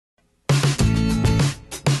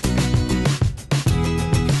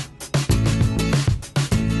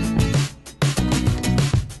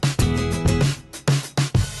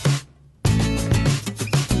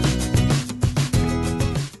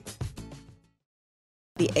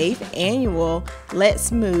the 8th annual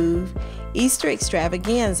Let's Move Easter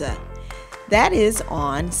Extravaganza. That is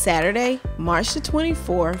on Saturday, March the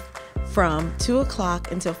 24th from 2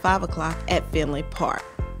 o'clock until 5 o'clock at Finley Park.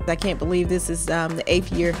 I can't believe this is the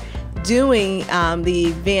 8th year doing the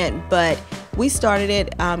event, but we started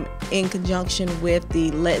it in conjunction with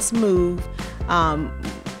the Let's Move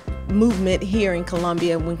movement here in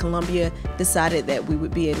Columbia, when Columbia decided that we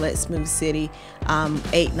would be a Let's Move city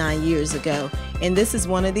 8-9 years ago. And this is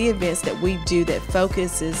one of the events that we do that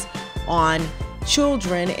focuses on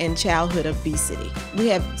children and childhood obesity. We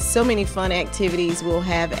have so many fun activities. We'll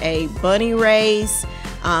have a bunny race.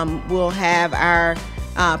 We'll have our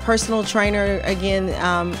personal trainer again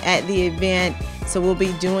at the event. So we'll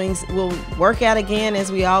work out again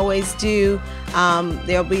as we always do.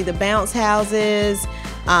 There'll be the bounce houses,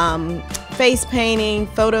 face painting,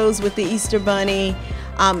 photos with the Easter Bunny.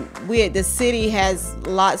 The city has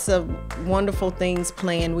lots of wonderful things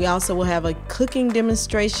planned. We also will have a cooking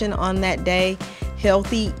demonstration on that day,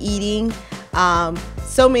 healthy eating,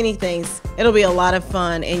 so many things. It'll be a lot of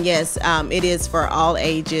fun, and yes, it is for all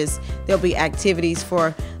ages. There'll be activities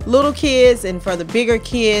for little kids and for the bigger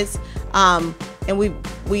kids. And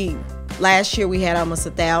last year we had almost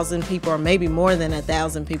 1,000 people, or maybe more than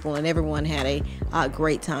 1,000 people, and everyone had a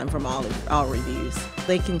great time from all reviews.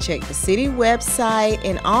 They can check the city website,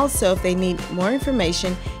 and also if they need more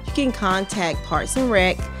information, you can contact Parks and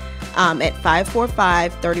Rec at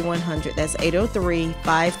 545-3100. That's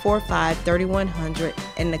 803-545-3100,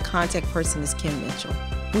 and the contact person is Kim Mitchell.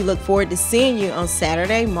 We look forward to seeing you on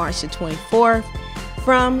Saturday, March the 24th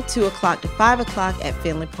from 2 o'clock to 5 o'clock at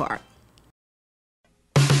Finley Park.